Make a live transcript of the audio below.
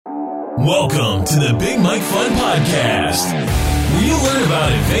Welcome to the Big Mike Fun Podcast, where you learn about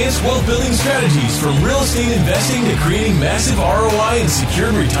advanced wealth building strategies from real estate investing to creating massive ROI and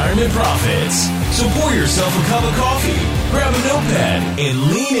secured retirement profits. So pour yourself a cup of coffee, grab a notepad,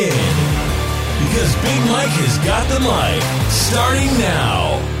 and lean in. Because Big Mike has got the mic, starting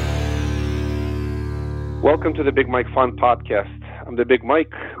now. Welcome to the Big Mike Fun Podcast. I'm the Big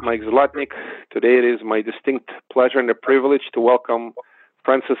Mike Zlotnik. Today it is my distinct pleasure and a privilege to welcome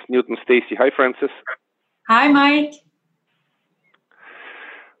Frances Newton Stacy. Hi, Frances. Hi, Mike.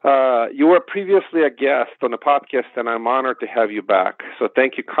 You were previously a guest on the podcast, and I'm honored to have you back. So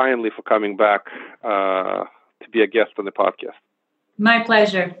thank you kindly for coming back to be a guest on the podcast. My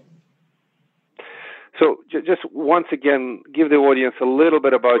pleasure. So just once again, give the audience a little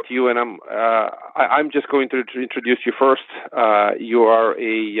bit about you, and I'm just going to introduce you first. You are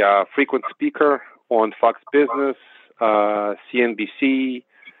a frequent speaker on Fox Business, CNBC.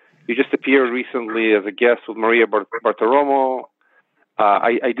 You just appeared recently as a guest with Maria Bartiromo.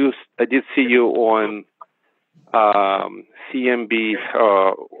 I did see you on CBS.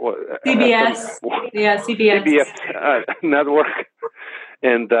 CBS network,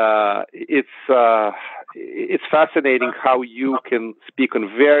 and it's fascinating how you can speak on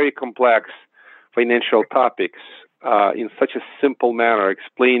very complex financial topics in such a simple manner,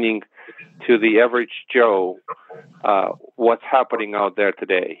 explaining to the average Joe what's happening out there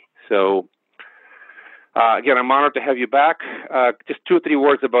today. So, again, I'm honored to have you back. Just 2 or 3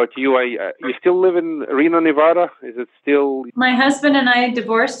 words about you. You still live in Reno, Nevada? Is it still? My husband and I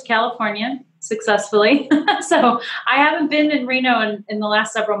divorced California successfully. So I haven't been in Reno in the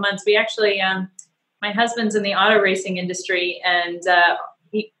last several months. We actually, my husband's in the auto racing industry, and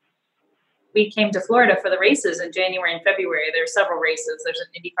we came to Florida for the races in January and February. There's several races. There's an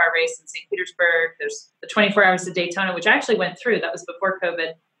IndyCar race in St. Petersburg. There's the 24 Hours of Daytona, which actually went through. That was before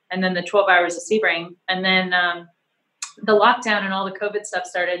COVID. And then the 12 Hours of Sebring. And then the lockdown and all the COVID stuff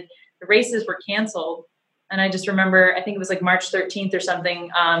started. The races were canceled. And I just remember, I think it was like March 13th or something,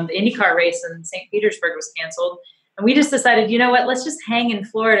 the IndyCar race in St. Petersburg was canceled. And we just decided, you know what, let's just hang in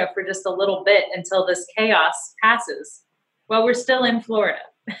Florida for just a little bit until this chaos passes. Well, we're still in Florida.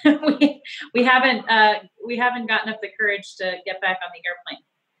 we haven't gotten up the courage to get back on the airplane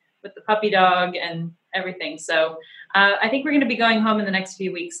with the puppy dog and everything. So I think we're going to be going home in the next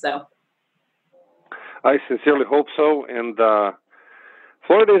few weeks, though. I sincerely hope so. And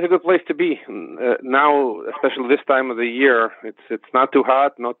Florida is a good place to be now, especially this time of the year. It's not too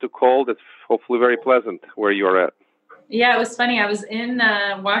hot, not too cold. It's hopefully very pleasant where you're at. Yeah, it was funny. I was in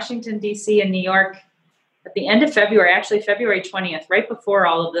Washington, D.C. and New York at the end of February, actually February 20th, right before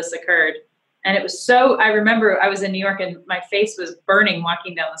all of this occurred. And it was I remember I was in New York and my face was burning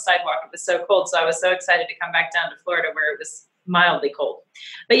walking down the sidewalk. It was so cold. So I was so excited to come back down to Florida where it was mildly cold.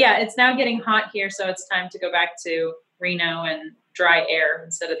 But yeah, it's now getting hot here. So it's time to go back to Reno and dry air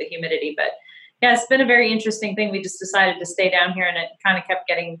instead of the humidity. But yeah, it's been a very interesting thing. We just decided to stay down here, and it kind of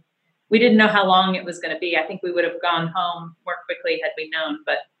kept we didn't know how long it was going to be. I think we would have gone home more quickly had we known,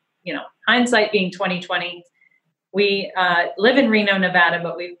 but hindsight being 2020, we live in Reno, Nevada,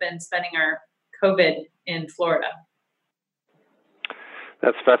 but we've been spending our COVID in Florida.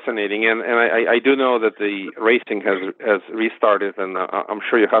 That's fascinating, and I do know that the racing has restarted, and I'm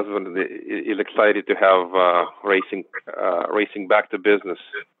sure your husband is excited to have racing back to business.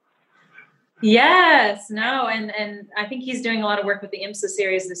 Yes, no, and I think he's doing a lot of work with the IMSA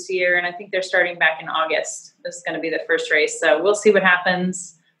series this year, and I think they're starting back in August. This is going to be the first race, so we'll see what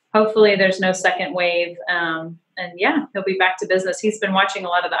happens. Hopefully there's no second wave. And yeah, he'll be back to business. He's been watching a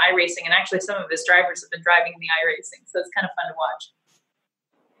lot of the iRacing, and actually some of his drivers have been driving the iRacing. So it's kind of fun to watch.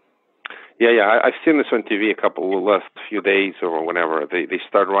 Yeah. I've seen this on TV last few days or whenever. They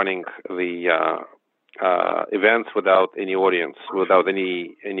start running the events without any audience, without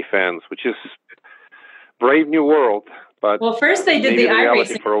any fans, which is brave new world. But well, first they did the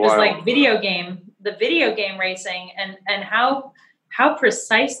iRacing, for a while. It was like the video game racing, and how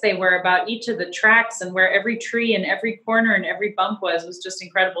precise they were about each of the tracks and where every tree and every corner and every bump was just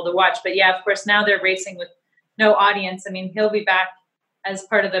incredible to watch. But yeah, of course, now they're racing with no audience. I mean, he'll be back as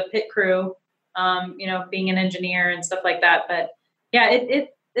part of the pit crew, being an engineer and stuff like that. But yeah,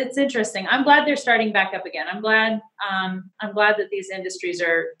 it's interesting. I'm glad they're starting back up again. I'm glad that these industries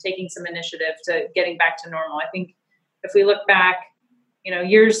are taking some initiative to getting back to normal. I think if we look back,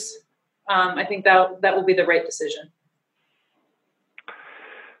 years, I think that will be the right decision.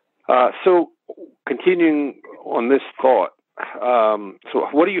 So continuing on this thought, so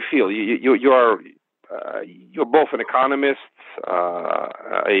what do you feel? You're both an economist, a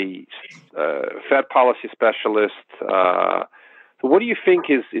Fed policy specialist, So what do you think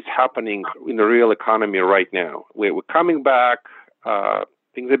is happening in the real economy right now? We're coming back.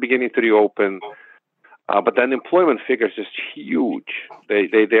 Things are beginning to reopen. But the unemployment figure is just huge.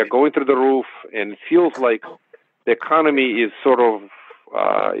 They're going through the roof, and it feels like the economy is sort of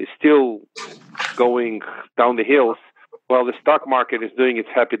is still going down the hills while the stock market is doing its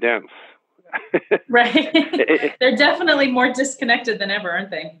happy dance. Right. They're definitely more disconnected than ever, aren't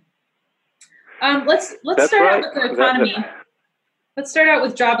they? Let's start out with the economy. Let's start out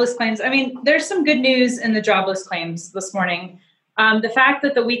with jobless claims. I mean, there's some good news in the jobless claims this morning. The fact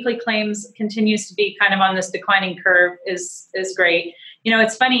that the weekly claims continues to be kind of on this declining curve is great. You know,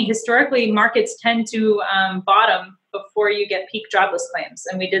 it's funny. Historically, markets tend to bottom before you get peak jobless claims,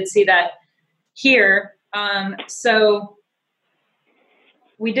 and we did see that here. So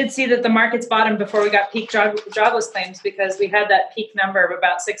we did see that the markets bottomed before we got peak jobless claims because we had that peak number of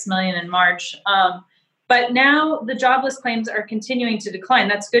about 6 million in March. But now the jobless claims are continuing to decline.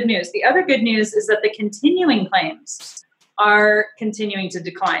 That's good news. The other good news is that the continuing claims are continuing to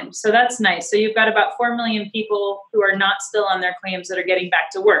decline. So that's nice. So you've got about 4 million people who are not still on their claims that are getting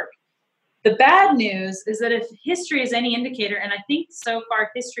back to work. The bad news is that if history is any indicator, and I think so far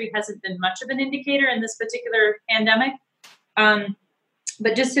history hasn't been much of an indicator in this particular pandemic,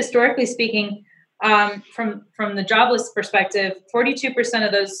 but just historically speaking, from the jobless perspective, 42%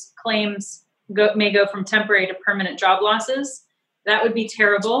 of those claims may go from temporary to permanent job losses. That would be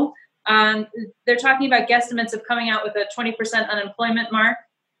terrible. They're talking about guesstimates of coming out with a 20% unemployment mark.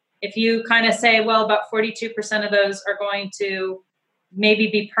 If you kind of say, well, about 42% of those are going to maybe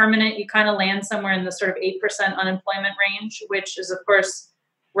be permanent, you kind of land somewhere in the sort of 8% unemployment range, which is, of course,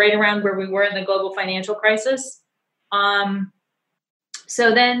 right around where we were in the global financial crisis.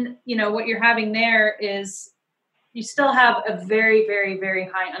 So then, you know, what you're having there is you still have a very, very, very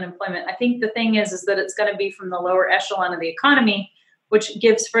high unemployment. I think the thing is that it's going to be from the lower echelon of the economy, which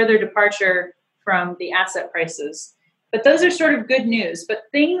gives further departure from the asset prices. But those are sort of good news. But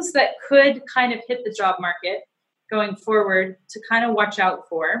things that could kind of hit the job market going forward to kind of watch out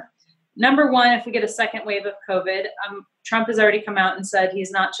for. Number one, if we get a second wave of COVID, Trump has already come out and said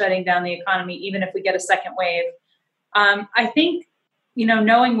he's not shutting down the economy, even if we get a second wave. I think, you know,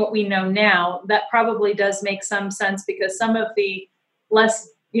 knowing what we know now, that probably does make some sense because some of the less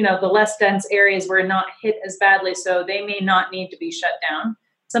dense areas were not hit as badly, so they may not need to be shut down.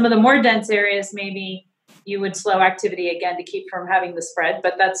 Some of the more dense areas, maybe you would slow activity again to keep from having the spread,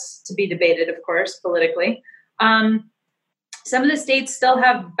 but that's to be debated, of course, politically. Some of the states still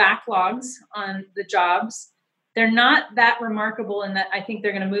have backlogs on the jobs. They're not that remarkable in that I think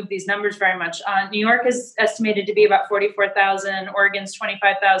they're going to move these numbers very much. New York is estimated to be about 44,000, Oregon's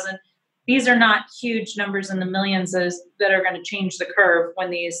 25,000. These are not huge numbers in the millions that are going to change the curve when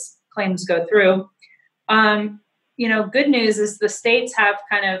these claims go through. You know, good news is the states have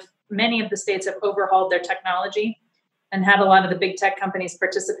many of the states have overhauled their technology and had a lot of the big tech companies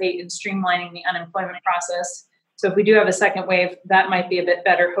participate in streamlining the unemployment process. So if we do have a second wave, that might be a bit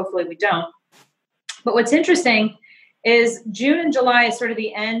better. Hopefully we don't. But what's interesting is June and July is sort of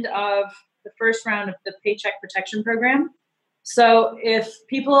the end of the first round of the Paycheck Protection Program. So if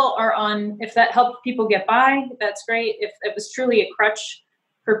that helped people get by, that's great. If it was truly a crutch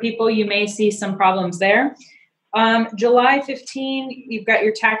for people, you may see some problems there. July 15, you've got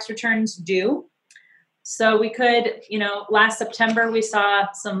your tax returns due. So we could, last September, we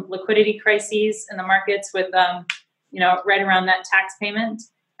saw some liquidity crises in the markets with, right around that tax payment.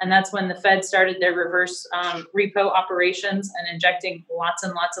 And that's when the Fed started their reverse repo operations and injecting lots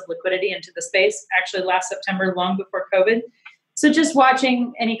and lots of liquidity into the space, actually last September, long before COVID. So just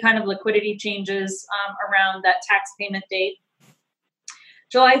watching any kind of liquidity changes around that tax payment date.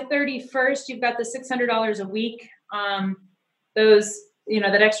 July 31st, you've got the $600 a week. That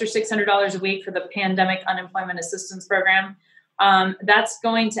extra $600 a week for the Pandemic Unemployment Assistance Program. That's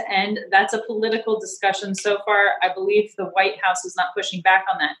going to end. That's a political discussion so far. I believe the White House is not pushing back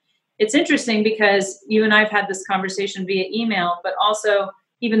on that. It's interesting because you and I have had this conversation via email, but also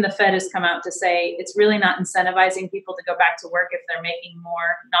even the Fed has come out to say it's really not incentivizing people to go back to work if they're making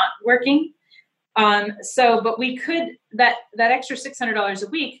more not working. But we could, that extra $600 a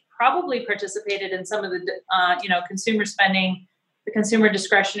week probably participated in some of the, consumer spending, the consumer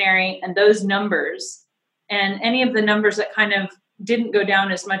discretionary, and those numbers. And any of the numbers that kind of didn't go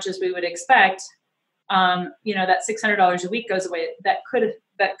down as much as we would expect, that $600 a week goes away. That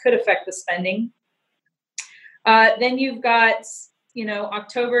could affect the spending. Then you've got,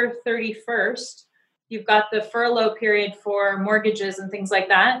 October 31st, you've got the furlough period for mortgages and things like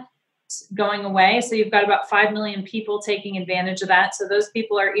that going away. So you've got about 5 million people taking advantage of that. So those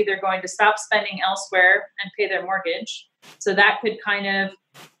people are either going to stop spending elsewhere and pay their mortgage, So that could kind of,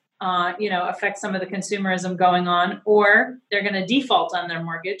 affect some of the consumerism going on, or they're going to default on their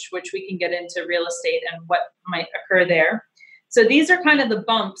mortgage, which we can get into real estate and what might occur there. So these are kind of the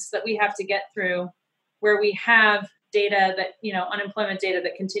bumps that we have to get through where we have data that, unemployment data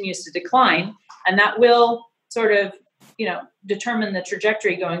that continues to decline, and that will sort of, determine the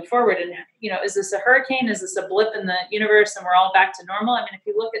trajectory going forward. And, is this a hurricane? Is this a blip in the universe and we're all back to normal? I mean, if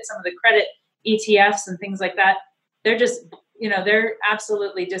you look at some of the credit ETFs and things like that, they're just, they're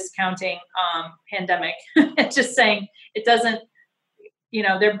absolutely discounting pandemic. Just saying it doesn't,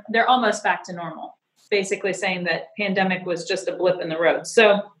 they're almost back to normal, basically saying that pandemic was just a blip in the road.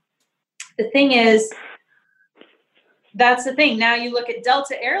 So the thing is, that's the thing. Now you look at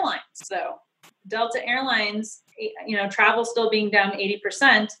Delta Airlines, though. Delta Airlines, travel still being down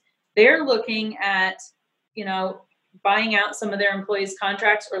 80%. They're looking at, buying out some of their employees'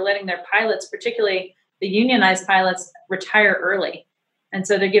 contracts or letting their pilots, particularly the unionized pilots, retire early. And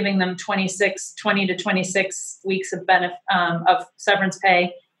so they're giving them 20 to 26 weeks of of severance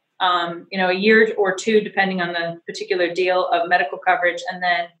pay, a year or two, depending on the particular deal of medical coverage. And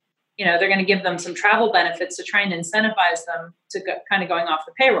then, they're going to give them some travel benefits to try and incentivize them to kind of going off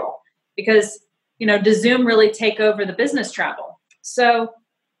the payroll. Because, does Zoom really take over the business travel? So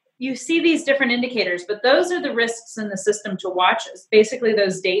you see these different indicators, but those are the risks in the system to watch. Is basically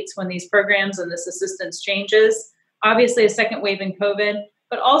those dates when these programs and this assistance changes. Obviously, a second wave in COVID,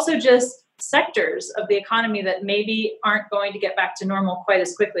 but also just sectors of the economy that maybe aren't going to get back to normal quite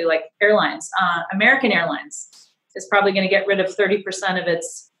as quickly, like airlines. American Airlines is probably going to get rid of 30% of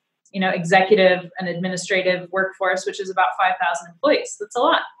its, executive and administrative workforce, which is about 5,000 employees. That's a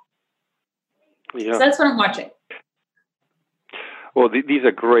lot. Yeah. So that's what I'm watching. Well, these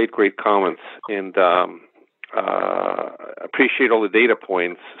are great comments, and appreciate all the data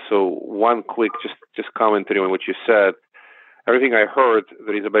points. So one quick just commentary on what you said. Everything I heard,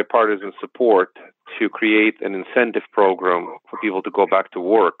 there is a bipartisan support to create an incentive program for people to go back to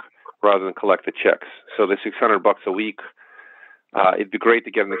work rather than collect the checks. So the $600 a week, it'd be great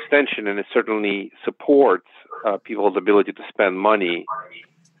to get an extension, and it certainly supports people's ability to spend money.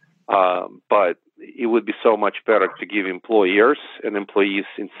 But it would be so much better to give employers and employees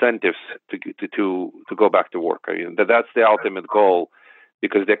incentives to go back to work. I mean, that's the ultimate goal,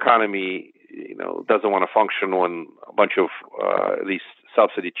 because the economy, doesn't want to function on a bunch of these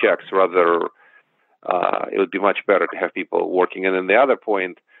subsidy checks. Rather, it would be much better to have people working. And then the other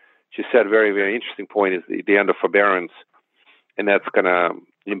point, she said, very, very interesting point, is the end of forbearance, and that's going to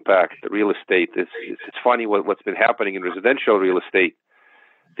impact the real estate. It's funny what's been happening in residential real estate.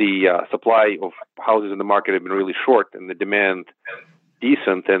 The supply of houses in the market have been really short, and the demand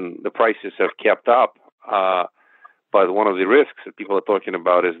decent, and the prices have kept up. But one of the risks that people are talking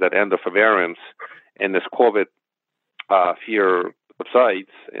about is that end of forbearance, and this COVID fear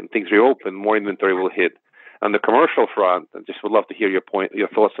subsides and things reopen, more inventory will hit. On the commercial front, I just would love to hear your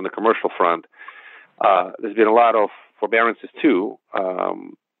thoughts on the commercial front. There's been a lot of forbearances too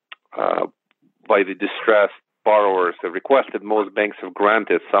by the distressed borrowers have requested. Most banks have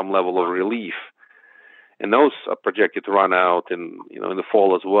granted some level of relief, and those are projected to run out in the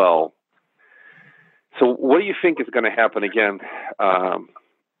fall as well. So what do you think is going to happen again?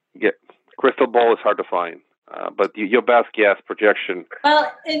 Crystal ball is hard to find, but your best guess projection.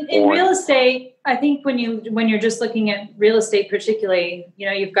 Well, in real estate, I think when you're just looking at real estate particularly,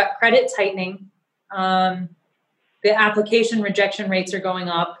 you've got credit tightening. The application rejection rates are going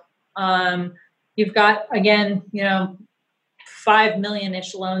up. You've got, again, 5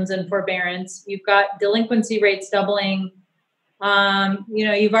 million-ish loans in forbearance. You've got delinquency rates doubling.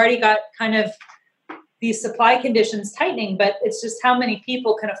 You've already got kind of these supply conditions tightening, but it's just how many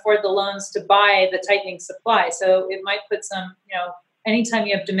people can afford the loans to buy the tightening supply. So it might put some, anytime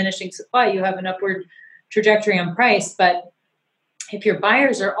you have diminishing supply, you have an upward trajectory on price. But if your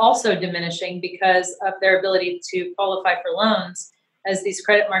buyers are also diminishing because of their ability to qualify for loans as these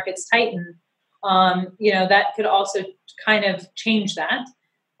credit markets tighten, that could also kind of change that.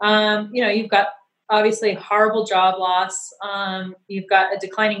 You've got obviously horrible job loss. You've got a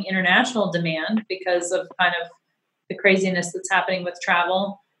declining international demand because of kind of the craziness that's happening with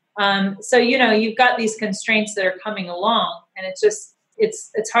travel. So you've got these constraints that are coming along, and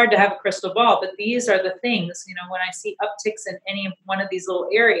it's hard to have a crystal ball, but these are the things, when I see upticks in any one of these little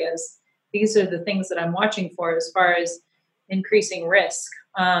areas, these are the things that I'm watching for as far as increasing risk.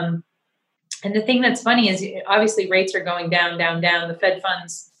 And the thing that's funny is obviously rates are going down. The Fed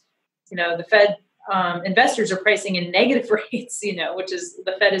funds, the Fed investors are pricing in negative rates, which is,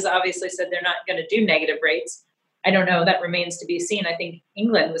 the Fed has obviously said they're not going to do negative rates. I don't know. That remains to be seen. I think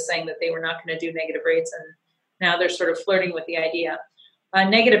England was saying that they were not going to do negative rates, and now they're sort of flirting with the idea.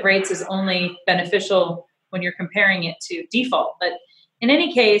 Negative rates is only beneficial when you're comparing it to default. But in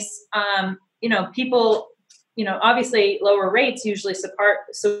any case, people, obviously lower rates usually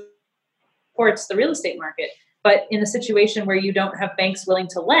supports the real estate market. But in a situation where you don't have banks willing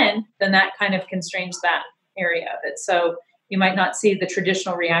to lend, then that kind of constrains that area of it. So you might not see the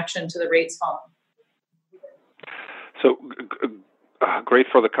traditional reaction to the rates falling. So great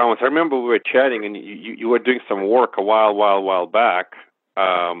for the comments. I remember we were chatting, and you were doing some work a while back,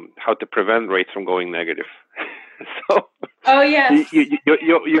 how to prevent rates from going negative. So, oh yes,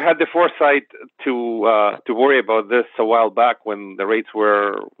 you had the foresight to worry about this a while back when the rates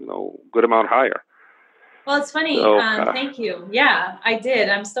were good amount higher. Well, it's funny. So, thank you. Yeah, I did.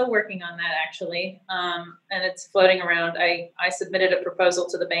 I'm still working on that actually, and it's floating around. I submitted a proposal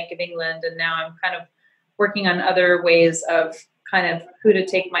to the Bank of England, and now I'm kind of working on other ways of kind of who to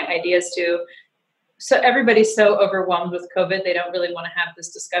take my ideas to. So everybody's so overwhelmed with COVID, they don't really want to have this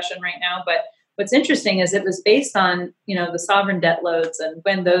discussion right now. But what's interesting is it was based on, the sovereign debt loads and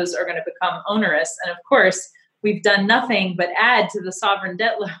when those are going to become onerous. And of course, we've done nothing but add to the sovereign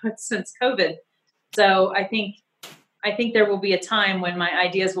debt loads since COVID. So I think there will be a time when my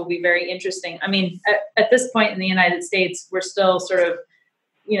ideas will be very interesting. I mean, at this point in the United States, we're still sort of,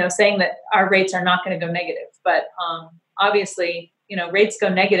 saying that our rates are not going to go negative. But obviously, rates go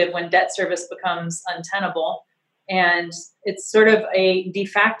negative when debt service becomes untenable. And it's sort of a de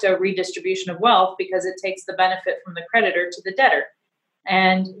facto redistribution of wealth because it takes the benefit from the creditor to the debtor.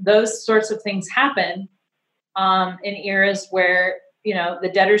 And those sorts of things happen in eras where,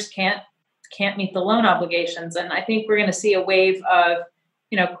 the debtors can't meet the loan obligations. And I think we're going to see a wave of,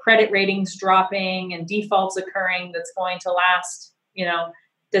 credit ratings dropping and defaults occurring that's going to last,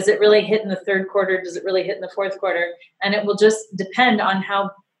 does it really hit in the third quarter? Does it really hit in the fourth quarter? And it will just depend on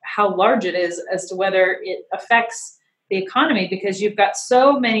how large it is as to whether it affects the economy, because you've got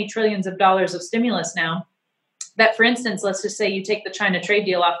so many trillions of dollars of stimulus now that, for instance, let's just say you take the China trade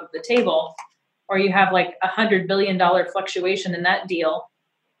deal off of the table, or you have like $100 billion fluctuation in that deal,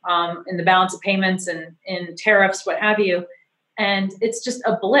 in the balance of payments and in tariffs, what have you. And it's just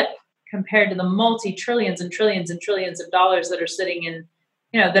a blip compared to the multi-trillions and trillions and trillions of dollars that are sitting in,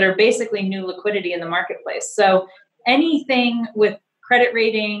 that are basically new liquidity in the marketplace. So anything with credit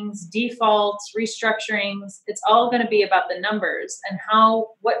ratings, defaults, restructurings, it's all going to be about the numbers and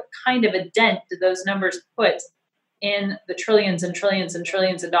what kind of a dent do those numbers put in the trillions and trillions and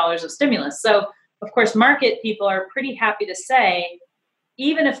trillions of dollars of stimulus. So, of course, market people are pretty happy to say,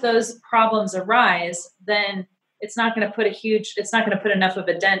 even if those problems arise, then it's not going to put enough of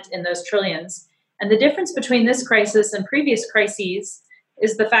a dent in those trillions. And the difference between this crisis and previous crises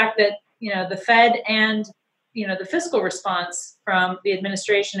is the fact that, the Fed and, the fiscal response from the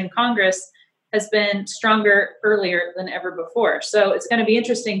administration and Congress has been stronger earlier than ever before. So it's going to be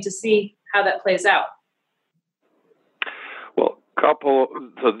interesting to see how that plays out. Well,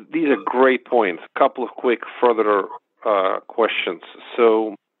 so these are great points. A couple of quick further questions.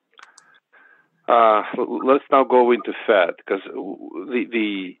 So let's now go into Fed, because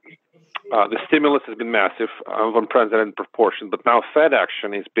the stimulus has been massive, of unprecedented proportion, but now Fed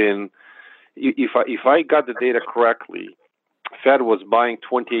action has been, if I got the data correctly, Fed was buying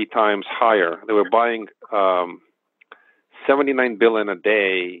 28 times higher. They were buying $79 billion a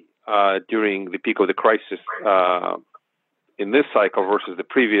day during the peak of the crisis in this cycle versus the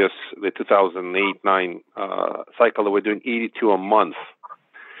 2008-9 cycle. They were doing 82 a month.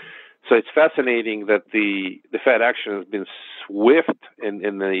 So it's fascinating that the Fed action has been swift.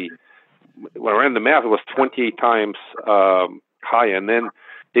 When I ran the math, it was 28 times higher. And then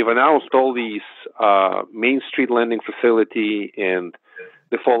they've announced all these Main Street lending facility and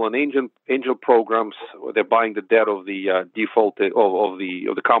the fallen angel programs. They're buying the debt of the defaulted of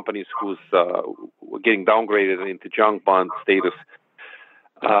the companies who's were getting downgraded into junk bond status.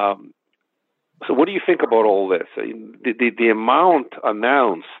 So what do you think about all this? The amount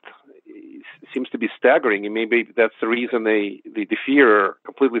announced seems to be staggering, and maybe that's the reason the fear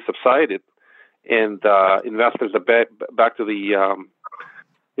completely subsided, and investors are back to the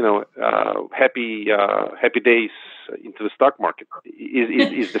happy days into the stock market.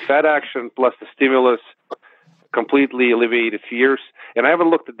 Is the Fed action plus the stimulus completely alleviated fears? And I haven't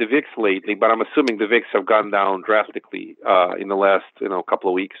looked at the VIX lately, but I'm assuming the VIX have gone down drastically in the last couple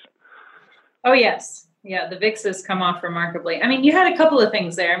of weeks. Oh yes, yeah, the VIX has come off remarkably. I mean, you had a couple of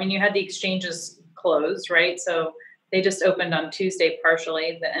things there. I mean, you had the exchanges closed, right? So they just opened on Tuesday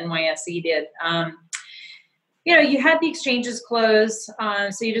partially. The NYSE did. You had the exchanges close,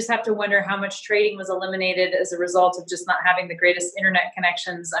 so you just have to wonder how much trading was eliminated as a result of just not having the greatest internet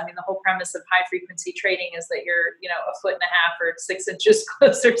connections. I mean, the whole premise of high frequency trading is that you're, a foot and a half or 6 inches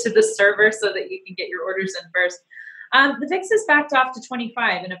closer to the server so that you can get your orders in first. The VIX has backed off to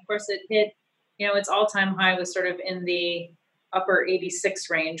 25, and of course it hit, its all-time high was sort of in the upper 86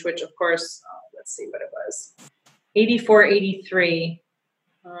 range, which of course, let's see what it was, 84, 83.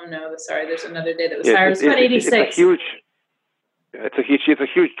 Oh no, sorry. There's another day that was higher. It's about 86. It's a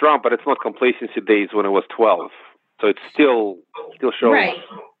huge drop, but it's not complacency days when it was 12. So it's still shows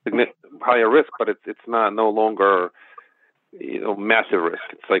higher risk, but it's no longer massive risk.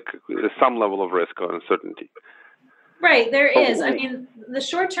 It's like there's some level of risk or uncertainty. Right, there is. I mean, the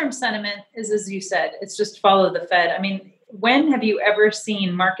short-term sentiment is, as you said, it's just follow the Fed. I mean, when have you ever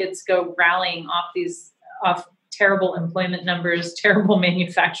seen markets go rallying off terrible employment numbers, terrible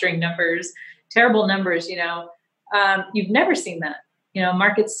manufacturing numbers, terrible numbers, you've never seen that.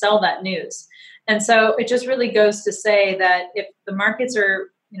 Markets sell that news. And so it just really goes to say that if the markets are,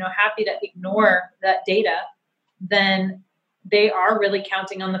 happy to ignore that data, then they are really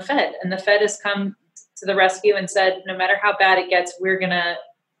counting on the Fed. And the Fed has come to the rescue and said, no matter how bad it gets, we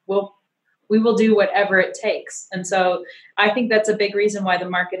will do whatever it takes. And so I think that's a big reason why the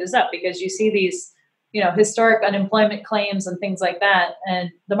market is up, because you see these historic unemployment claims and things like that.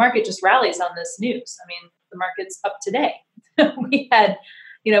 And the market just rallies on this news. I mean, the market's up today.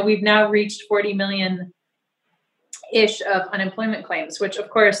 We've now reached 40 million-ish of unemployment claims, which of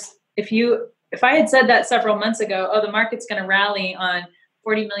course, if I had said that several months ago, the market's going to rally on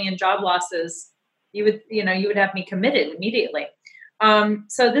 40 million job losses, you would have me committed immediately.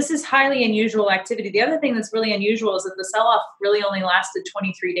 So this is highly unusual activity. The other thing that's really unusual is that the sell-off really only lasted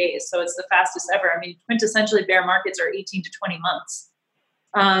 23 days. So it's the fastest ever. I mean, quintessentially bear markets are 18 to 20 months.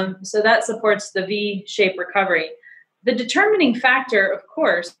 So that supports the V-shaped recovery. The determining factor, of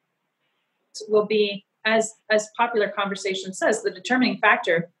course, will be, as popular conversation says, the determining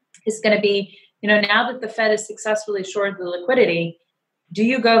factor is going to be, now that the Fed has successfully shored the liquidity, do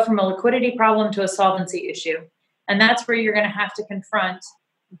you go from a liquidity problem to a solvency issue? And that's where you're going to have to confront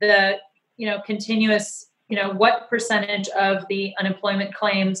the, continuous, what percentage of the unemployment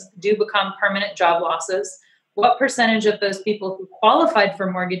claims do become permanent job losses? What percentage of those people who qualified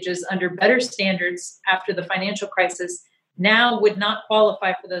for mortgages under better standards after the financial crisis now would not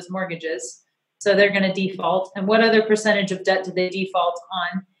qualify for those mortgages? So they're going to default. And what other percentage of debt do they default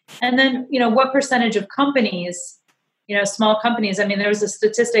on? And then, what percentage of companies, small companies, I mean, there was a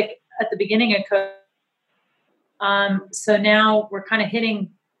statistic at the beginning of COVID. So now we're kind of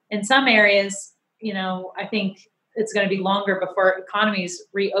hitting in some areas, I think it's going to be longer before economies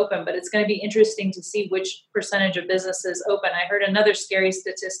reopen, but it's going to be interesting to see which percentage of businesses open. I heard another scary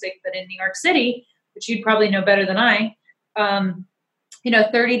statistic that in New York City, which you'd probably know better than I,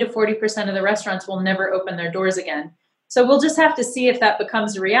 30 to 40% of the restaurants will never open their doors again. So we'll just have to see if that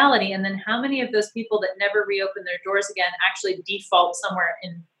becomes a reality. And then how many of those people that never reopen their doors again actually default somewhere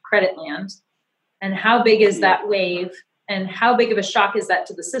in credit land? And how big is that wave? And how big of a shock is that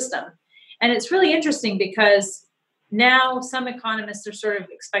to the system? And it's really interesting because now some economists are sort of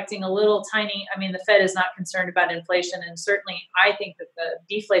expecting a little tiny, the Fed is not concerned about inflation. And certainly I think that the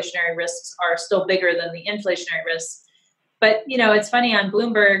deflationary risks are still bigger than the inflationary risks. But, it's funny, on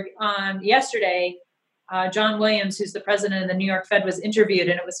Bloomberg yesterday, John Williams, who's the president of the New York Fed, was interviewed.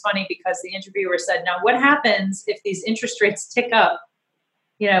 And it was funny because the interviewer said, now what happens if these interest rates tick up?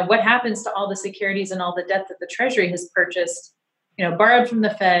 What happens to all the securities and all the debt that the Treasury has purchased, borrowed from the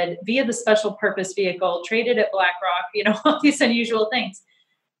Fed via the special purpose vehicle, traded at BlackRock, all these unusual things.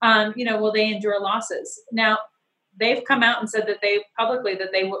 Will they endure losses? Now, they've come out and said that they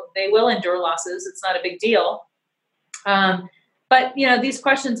will endure losses. It's not a big deal. But these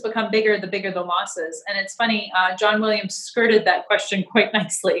questions become bigger the bigger the losses. And it's funny, John Williams skirted that question quite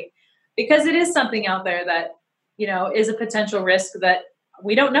nicely because it is something out there that, is a potential risk that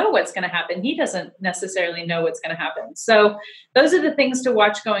we don't know what's going to happen. He doesn't necessarily know what's going to happen. So those are the things to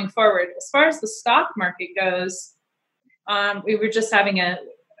watch going forward. As far as the stock market goes, we were just having an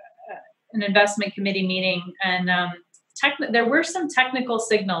investment committee meeting, and there were some technical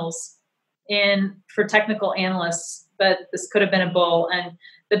signals for technical analysts that this could have been a bull. And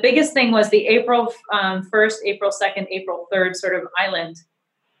the biggest thing was the April 1st, April 2nd, April 3rd sort of island,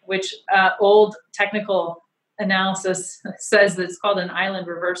 which old technical analysis says that it's called an island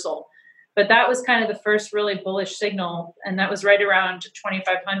reversal. But that was kind of the first really bullish signal. And that was right around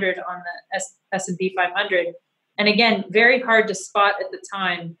 2,500 on the S&P 500. And again, very hard to spot at the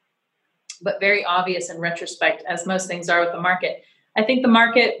time, but very obvious in retrospect, as most things are with the market. I think the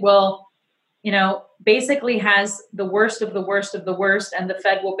market will basically has the worst of the worst of the worst, and the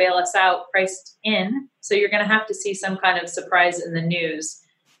Fed will bail us out priced in. So you're going to have to see some kind of surprise in the news.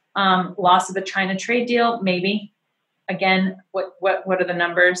 Loss of a China trade deal, maybe. Again, what are the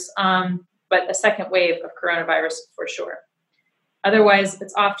numbers? But a second wave of coronavirus for sure. Otherwise,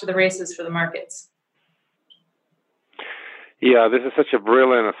 it's off to the races for the markets. Yeah, this is such a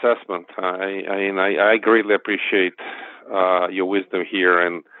brilliant assessment. I greatly appreciate your wisdom here,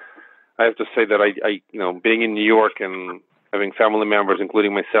 and I have to say that I being in New York and having family members,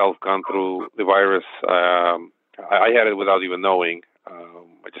 including myself, gone through the virus, I had it without even knowing.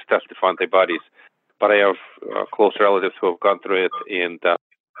 I just tested for antibodies, but I have close relatives who have gone through it, and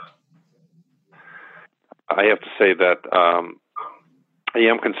I have to say that I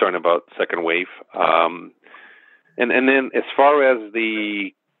am concerned about second wave. And then as far as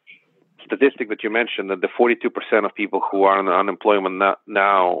the statistic that you mentioned, that the 42% of people who are on unemployment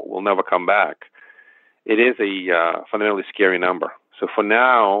now will never come back, it is a fundamentally scary number. So for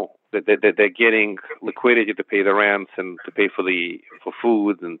now, they're getting liquidity to pay the rents and to pay for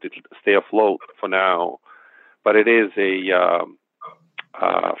food and to stay afloat for now. But it is a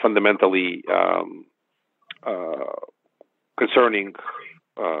fundamentally concerning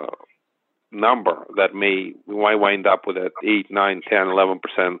number that might wind up with that 8, 9, 10,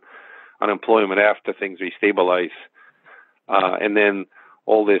 11% unemployment after things restabilize. And then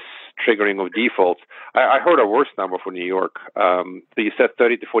all this triggering of defaults. I heard a worse number for New York. So you said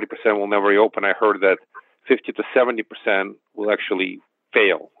 30 to 40% will never reopen. I heard that 50 to 70% will actually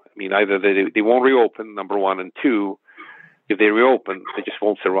fail. I mean, either they won't reopen, number one, and two, if they reopen, they just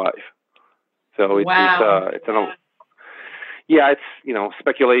won't survive. So it's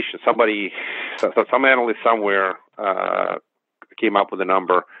speculation. Some analyst somewhere came up with a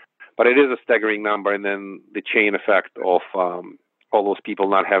number, but it is a staggering number. And then the chain effect of all those people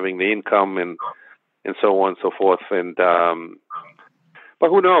not having the income and so on and so forth. And but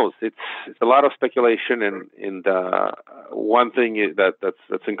who knows? It's a lot of speculation. And one thing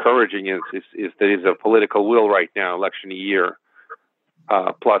that's encouraging is there is a political will right now, election year,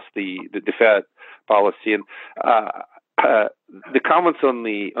 plus the Fed policy and the comments on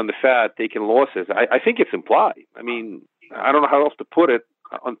the Fed taking losses. I think it's implied. I mean, I don't know how else to put it.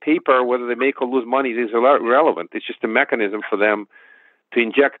 On paper, whether they make or lose money is irrelevant. It's just a mechanism for them to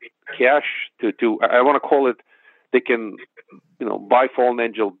inject cash to I want to call it, they can, buy fallen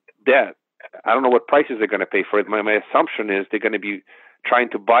angel debt. I don't know what prices they're going to pay for it. My assumption is they're going to be trying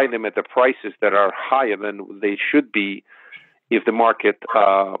to buy them at the prices that are higher than they should be if the market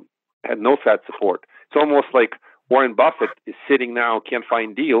had no Fed support. It's almost like Warren Buffett is sitting now, can't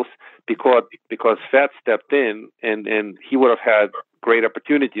find deals because Fed stepped in, and he would have had great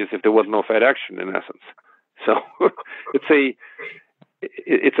opportunities if there was no Fed action, in essence. So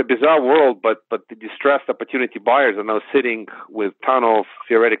it's a bizarre world, but the distressed opportunity buyers are now sitting with a ton of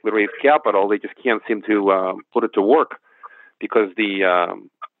theoretically raised capital. They just can't seem to put it to work because maybe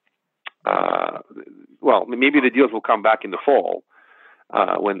the deals will come back in the fall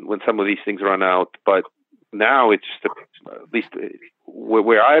when some of these things run out. But now it's just at least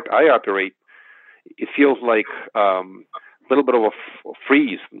where I operate, it feels like a little bit of a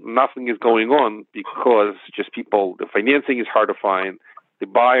freeze. Nothing is going on because just the financing is hard to find. The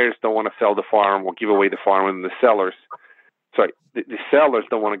buyers don't want to sell the farm or give away the farm, and the sellers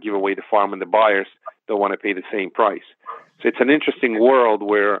don't want to give away the farm, and the buyers don't want to pay the same price. So it's an interesting world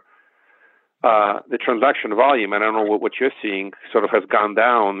where the transaction volume, and I don't know what you're seeing, sort of has gone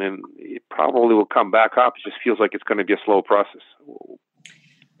down, and it probably will come back up. It just feels like it's going to be a slow process.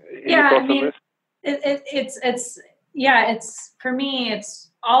 Any thoughts on this? It's for me,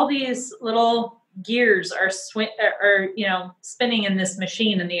 it's all these little gears are spinning in this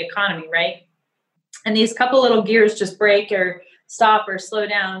machine in the economy, right? And these couple little gears just break or stop or slow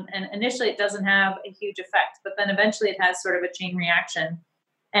down, and initially it doesn't have a huge effect, but then eventually it has sort of a chain reaction,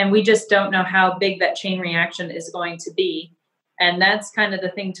 and we just don't know how big that chain reaction is going to be. And that's kind of the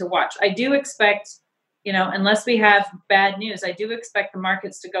thing to watch. I do expect, unless we have bad news, I do expect the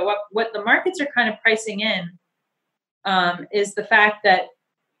markets to go up. What the markets are kind of pricing in is the fact that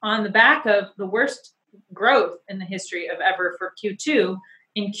on the back of the worst growth in the history of ever for Q2,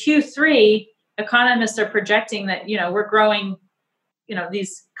 in Q3, economists are projecting that, we're growing,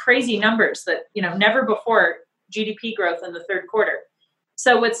 these crazy numbers that, never before GDP growth in the third quarter.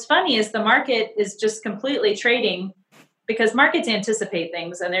 So what's funny is the market is just completely trading, because markets anticipate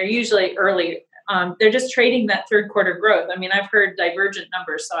things and they're usually early. They're just trading that third quarter growth. I mean, I've heard divergent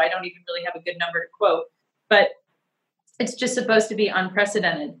numbers, so I don't even really have a good number to quote, but it's just supposed to be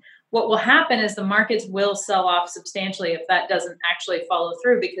unprecedented. what will happen is the markets will sell off substantially if that doesn't actually follow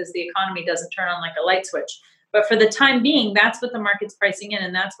through, because the economy doesn't turn on like a light switch. But for the time being, that's what the market's pricing in,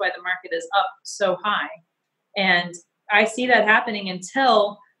 and that's why the market is up so high. And I see that happening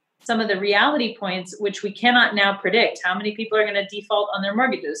until some of the reality points, which we cannot now predict. How many people are going to default on their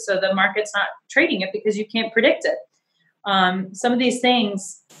mortgages? So the market's not trading it because you can't predict it. Some of these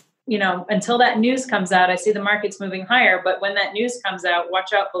things, until that news comes out, I see the market's moving higher. But when that news comes out,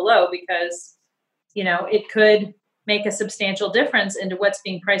 watch out below, because, it could make a substantial difference into what's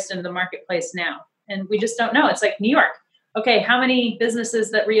being priced into the marketplace now. And we just don't know. It's like New York. Okay, how many businesses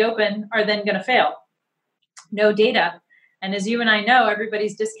that reopen are then going to fail? No data. And as you and I know,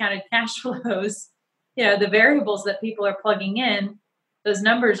 everybody's discounted cash flows, the variables that people are plugging in, those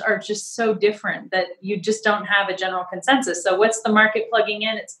numbers are just so different that you just don't have a general consensus. So what's the market plugging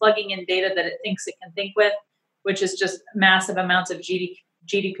in? It's plugging in data that it thinks it can think with, which is just massive amounts of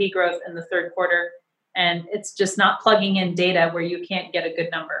GDP growth in the third quarter. And it's just not plugging in data where you can't get a good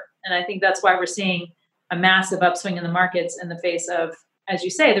number. And I think that's why we're seeing a massive upswing in the markets in the face of, as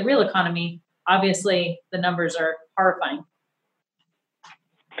you say, the real economy. Obviously, the numbers are horrifying.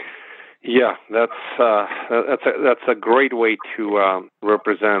 Yeah, that's a great way to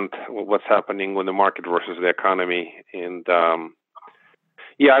represent what's happening with the market versus the economy. And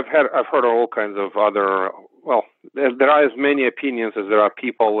I've heard all kinds of other. Well, there are as many opinions as there are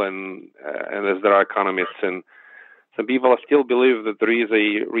people, and as there are economists. And some people still believe that there is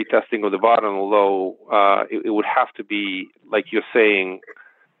a retesting of the bottom, although it would have to be, like you're saying,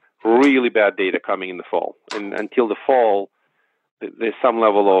 really bad data coming in the fall. And until the fall, there's some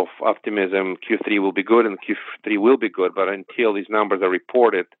level of optimism. Q3 will be good, and Q3 will be good. But until these numbers are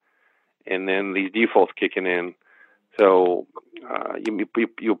reported, and then these defaults kicking in, so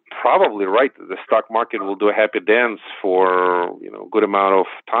you're probably right that the stock market will do a happy dance for a good amount of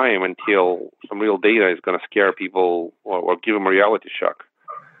time until some real data is going to scare people or give them a reality shock.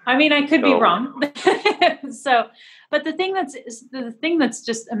 I mean, I could be wrong. But the thing that's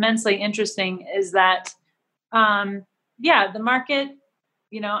just immensely interesting is that, the market,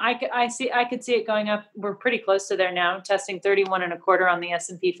 I could see it going up. We're pretty close to there now, testing 31.25 on the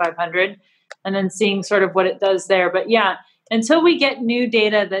S&P 500, and then seeing sort of what it does there. But until we get new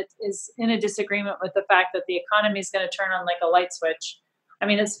data that is in a disagreement with the fact that the economy is going to turn on like a light switch. I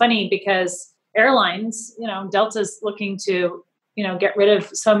mean, it's funny because airlines, Delta's looking to, get rid of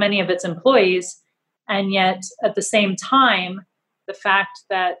so many of its employees. And yet at the same time, the fact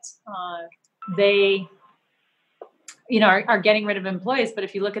that they, are getting rid of employees. But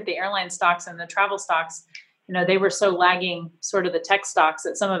if you look at the airline stocks and the travel stocks, they were so lagging sort of the tech stocks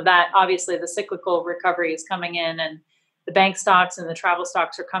that some of that, obviously the cyclical recovery is coming in, and the bank stocks and the travel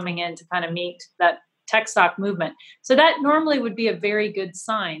stocks are coming in to kind of meet that tech stock movement. So that normally would be a very good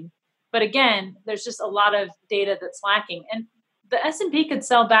sign. But again, there's just a lot of data that's lacking. And the S&P could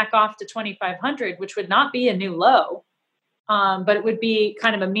sell back off to 2,500, which would not be a new low, but it would be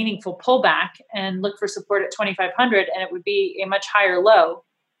kind of a meaningful pullback, and look for support at 2,500, and it would be a much higher low.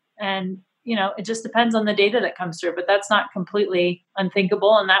 And it just depends on the data that comes through, but that's not completely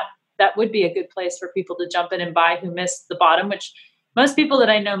unthinkable. And that would be a good place for people to jump in and buy who missed the bottom, which most people that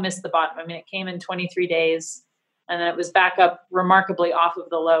I know missed the bottom. I mean, it came in 23 days and then it was back up remarkably off of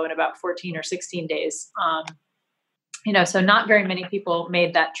the low in about 14 or 16 days. So not very many people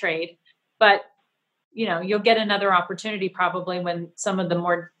made that trade, but you'll get another opportunity probably when some of the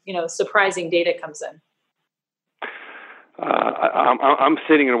more, surprising data comes in. I'm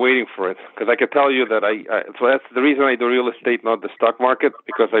sitting and waiting for it, because I can tell you that so that's the reason I do real estate, not the stock market,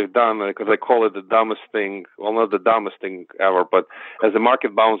 because I call it the dumbest thing. Well, not the dumbest thing ever, but as the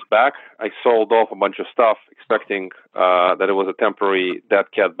market bounced back, I sold off a bunch of stuff expecting that it was a temporary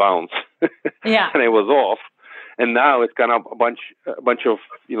dead cat bounce. Yeah. And it was off. And now it's gone up a bunch of,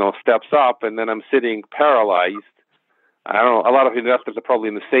 steps up, and then I'm sitting paralyzed. I don't know, a lot of investors are probably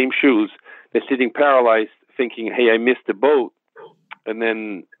in the same shoes. They're sitting paralyzed, thinking, hey, I missed the boat. And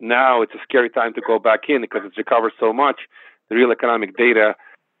then now it's a scary time to go back in because it's recovered so much. The real economic data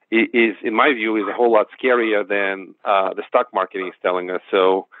is, in my view, is a whole lot scarier than the stock market is telling us.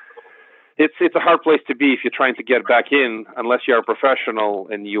 So it's a hard place to be if you're trying to get back in, unless you're a professional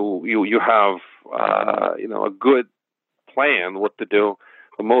and you have a good plan what to do.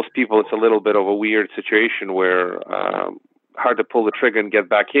 For most people, it's a little bit of a weird situation where hard to pull the trigger and get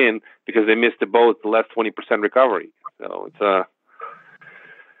back in because they missed the boat, the less 20% recovery. So it's a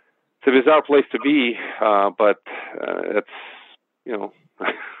bizarre place to be, but it's,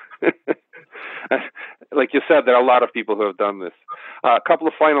 like you said, there are a lot of people who have done this. A couple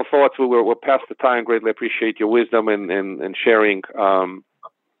of final thoughts. We're past the time. Greatly appreciate your wisdom and sharing.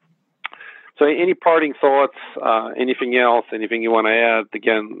 So any parting thoughts, anything else, anything you want to add?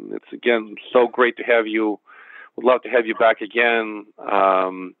 Again, it's so great to have you. Would love to have you back again.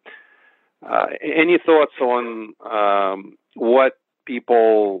 Any thoughts on what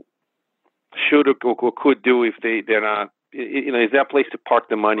people should or could do if they're not, is there a place to park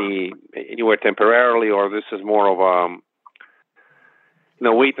the money anywhere temporarily, or this is more of a,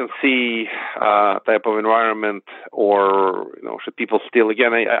 wait and see type of environment, or, should people still,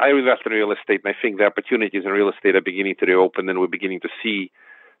 again, I invest in real estate, and I think the opportunities in real estate are beginning to reopen, and we're beginning to see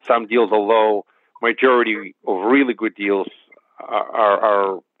some deals, although majority of really good deals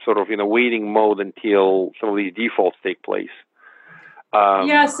are sort of in a waiting mode until some of these defaults take place. So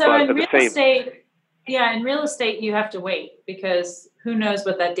in real estate, you have to wait because who knows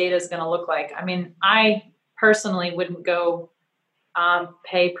what that data is going to look like. I mean, I personally wouldn't go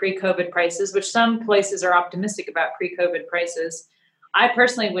pay pre-COVID prices, which some places are optimistic about pre-COVID prices. I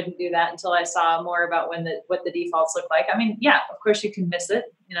personally wouldn't do that until I saw more about what the defaults look like. I mean, yeah, of course you can miss it,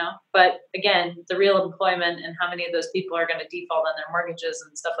 but again, the real employment and how many of those people are going to default on their mortgages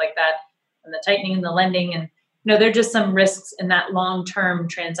and stuff like that, and the tightening and the lending, and there are just some risks in that long-term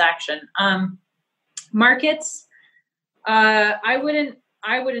transaction. Markets, I wouldn't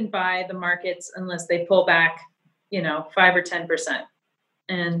buy the markets unless they pull back, 5 or 10%,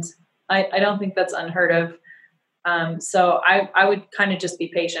 and I don't think that's unheard of. So I would kind of just be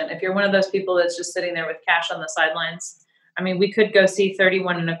patient. If you're one of those people that's just sitting there with cash on the sidelines, I mean, we could go see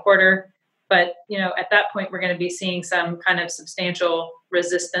 31.25, but at that point, we're going to be seeing some kind of substantial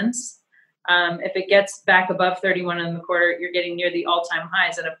resistance. If it gets back above 31.25, you're getting near the all-time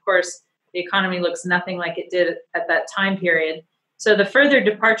highs. And of course, the economy looks nothing like it did at that time period. So the further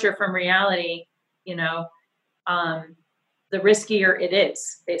departure from reality, the riskier it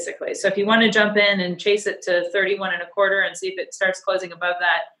is, basically. So if you want to jump in and chase it to 31.25 and see if it starts closing above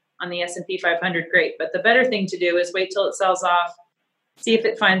that on the S&P 500, great. But the better thing to do is wait till it sells off, see if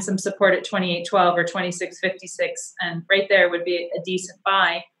it finds some support at 28.12 or 26.56, and right there would be a decent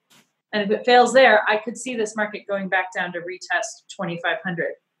buy. And if it fails there, I could see this market going back down to retest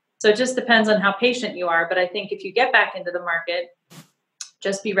 2,500. So it just depends on how patient you are. But I think if you get back into the market,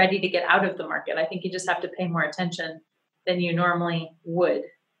 just be ready to get out of the market. I think you just have to pay more attention than you normally would.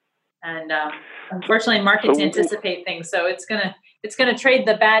 And unfortunately, markets anticipate things. So it's gonna trade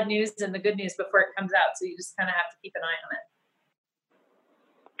the bad news and the good news before it comes out. So you just kind of have to keep an eye on it.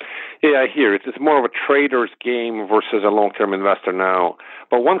 Yeah, I hear it. It's more of a trader's game versus a long-term investor now.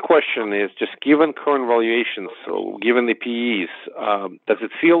 But one question is, just given current valuations, so given the PEs, does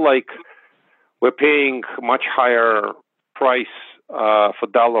it feel like we're paying much higher price for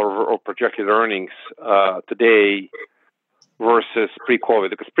dollar or projected earnings today versus pre-COVID?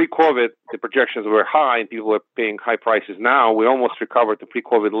 Because pre-COVID, the projections were high and people were paying high prices. Now we almost recovered the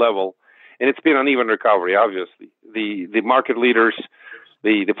pre-COVID level, and it's been uneven recovery, obviously. The market leaders,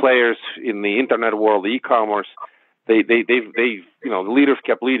 the players in the internet world, the e-commerce, the leaders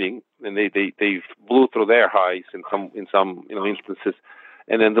kept leading, and they blew through their highs in some instances,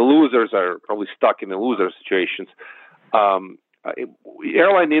 and then the losers are probably stuck in the loser situations.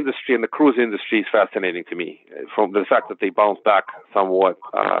 Airline industry and the cruise industry is fascinating to me from the fact that they bounce back somewhat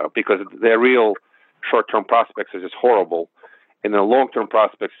because their real short-term prospects are just horrible, and the long-term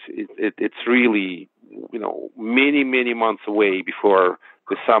prospects it's really many, many months away before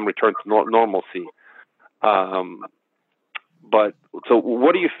there's some return to normalcy. But so,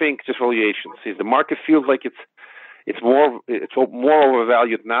 what do you think? Just valuations. Is the market feels like it's more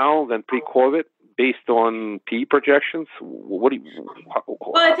overvalued now than pre-COVID based on PE projections? Well,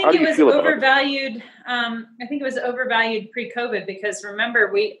 I think it was overvalued. I think it was overvalued pre-COVID because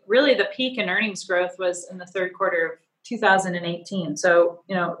remember, the peak in earnings growth was in the third quarter of 2018. So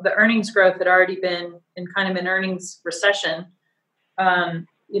the earnings growth had already been in kind of an earnings recession.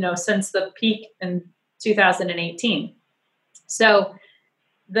 Since the peak in 2018. So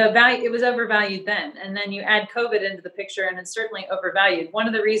it was overvalued then. And then you add COVID into the picture and it's certainly overvalued. One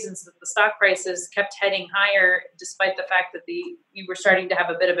of the reasons that the stock prices kept heading higher, despite the fact that you were starting to have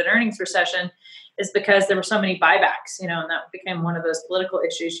a bit of an earnings recession, is because there were so many buybacks, and that became one of those political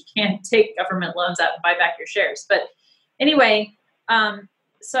issues. You can't take government loans out and buy back your shares. But anyway,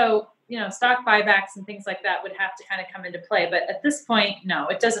 stock buybacks and things like that would have to kind of come into play. But at this point, no,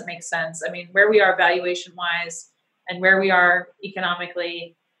 it doesn't make sense. I mean, where we are valuation-wise and where we are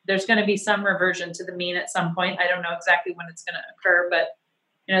economically, there's going to be some reversion to the mean at some point. I don't know exactly when it's going to occur, but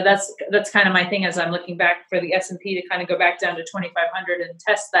that's kind of my thing as I'm looking back for the S&P to kind of go back down to 2,500 and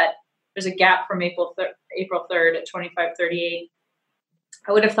test that. There's a gap from April 3rd at 2,538.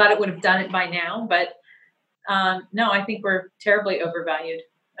 I would have thought it would have done it by now, but no, I think we're terribly overvalued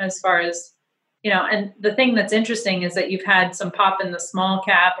as far as and the thing that's interesting is that you've had some pop in the small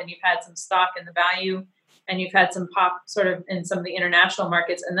cap, and you've had some stock in the value, and you've had some pop sort of in some of the international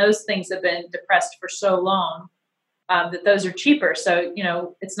markets. And those things have been depressed for so long that those are cheaper. So,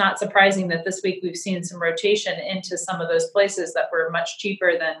 it's not surprising that this week we've seen some rotation into some of those places that were much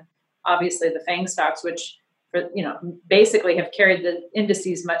cheaper than obviously the FANG stocks, which, basically have carried the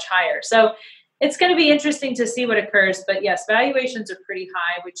indices much higher. So it's going to be interesting to see what occurs. But yes, valuations are pretty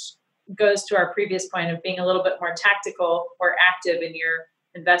high, which goes to our previous point of being a little bit more tactical or active in your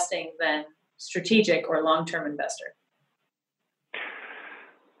investing than strategic or long-term investor.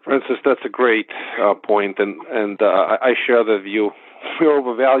 Frances, that's a great point, and I share the view. We're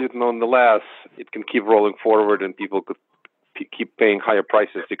overvalued nonetheless. It can keep rolling forward, and people could keep paying higher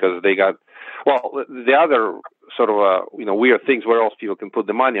prices because they got. Well, the other sort of weird things where else people can put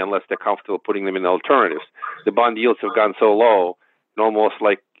the money unless they're comfortable putting them in alternatives. The bond yields have gone so low, and almost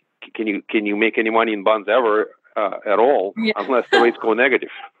like can you make any money in bonds ever at all unless the rates go negative?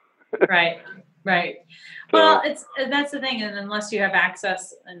 Right. So, well, that's the thing, and unless you have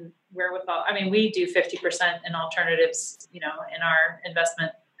access and wherewithal, I mean, we do 50% in alternatives, in our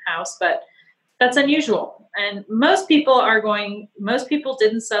investment house, but that's unusual. And most people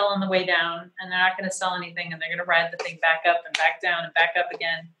didn't sell on the way down, and they're not going to sell anything, and they're going to ride the thing back up and back down and back up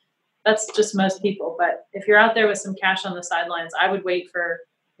again. That's just most people. But if you're out there with some cash on the sidelines, I would wait for,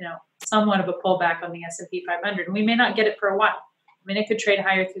 somewhat of a pullback on the S&P 500, and we may not get it for a while. I mean, it could trade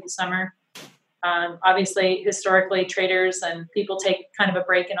higher through the summer. Obviously, historically, traders and people take kind of a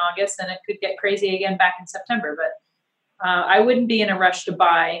break in August, and it could get crazy again back in September. But I wouldn't be in a rush to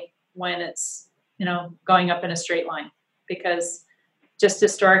buy when it's, going up in a straight line, because just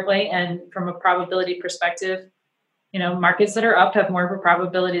historically and from a probability perspective, markets that are up have more of a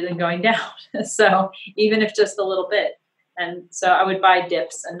probability than going down. So even if just a little bit. And so I would buy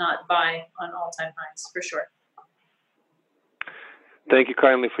dips and not buy on all-time highs for sure. Thank you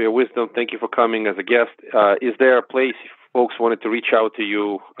kindly for your wisdom. Thank you for coming as a guest. Is there a place if folks wanted to reach out to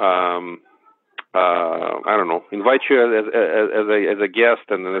you? I don't know, invite you as a guest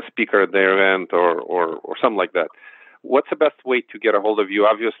and a speaker at their event or something like that. What's the best way to get a hold of you?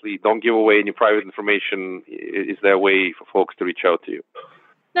 Obviously, don't give away any private information. Is there a way for folks to reach out to you?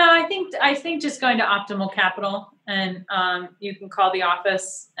 No, I think just going to Optimal Capital, and you can call the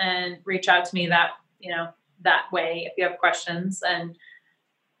office and reach out to me that way if you have questions, and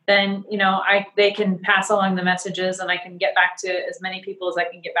then they can pass along the messages, and I can get back to as many people as I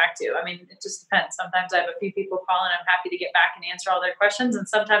can get back to. I mean, it just depends. Sometimes I have a few people call, and I'm happy to get back and answer all their questions, and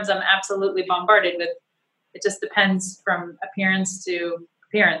sometimes I'm absolutely bombarded with. It just depends from appearance to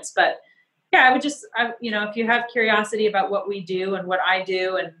appearance, but yeah, I would just, if you have curiosity about what we do and what I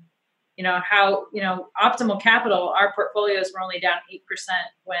do, and how Optimal Capital, our portfolios were only down 8%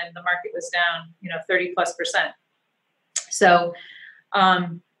 when the market was down 30+%. So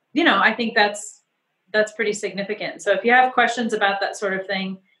I think that's pretty significant. So if you have questions about that sort of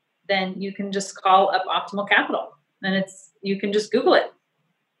thing, then you can just call up Optimal Capital, and you can just Google it.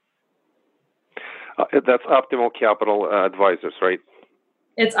 That's Optimal Capital Advisors, right?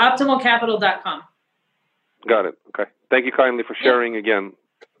 It's optimalcapital.com. Got it. Okay. Thank you kindly for sharing again.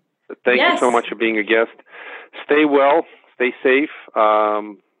 Thank you so much for being a guest. Stay well. Stay safe.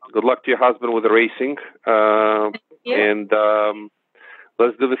 Good luck to your husband with the racing. And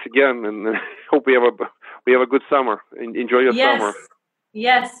let's do this again. And hope we have a good summer. Enjoy your summer.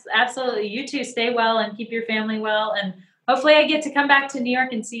 Yes, absolutely. You too. Stay well and keep your family well. And hopefully I get to come back to New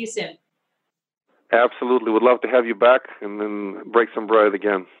York and see you soon. Absolutely. Would love to have you back and then break some bread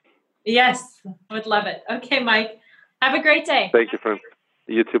again. Yes, would love it. Okay, Mike. Have a great day. Thank you, friend.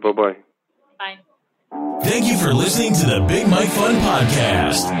 You too. Bye-bye. Bye. Thank you for listening to the Big Mike Fund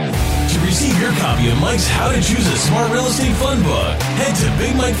Podcast. To receive your copy of Mike's How to Choose a Smart Real Estate Fund book, head to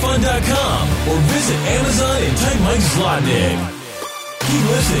BigMikeFund.com or visit Amazon and type Mike Zlotnick. Keep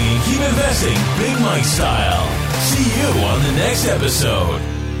listening and keep investing Big Mike style. See you on the next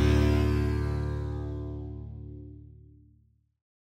episode.